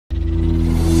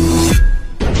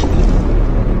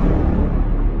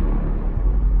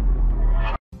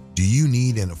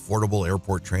affordable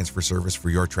airport transfer service for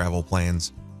your travel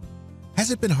plans?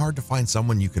 Has it been hard to find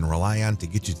someone you can rely on to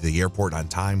get you to the airport on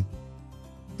time?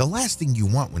 The last thing you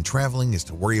want when traveling is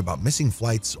to worry about missing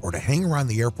flights or to hang around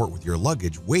the airport with your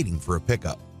luggage waiting for a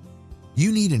pickup.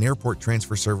 You need an airport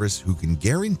transfer service who can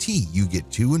guarantee you get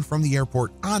to and from the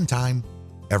airport on time,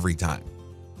 every time.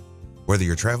 Whether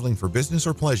you're traveling for business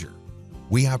or pleasure,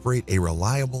 we operate a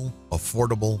reliable,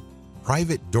 affordable,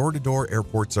 private door-to-door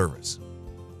airport service.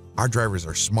 Our drivers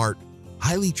are smart,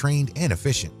 highly trained, and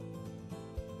efficient.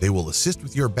 They will assist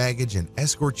with your baggage and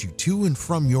escort you to and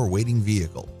from your waiting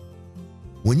vehicle.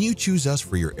 When you choose us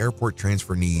for your airport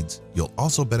transfer needs, you'll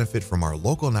also benefit from our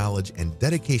local knowledge and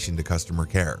dedication to customer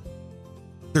care.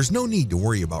 There's no need to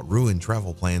worry about ruined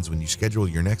travel plans when you schedule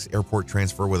your next airport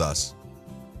transfer with us.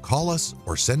 Call us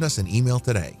or send us an email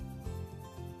today.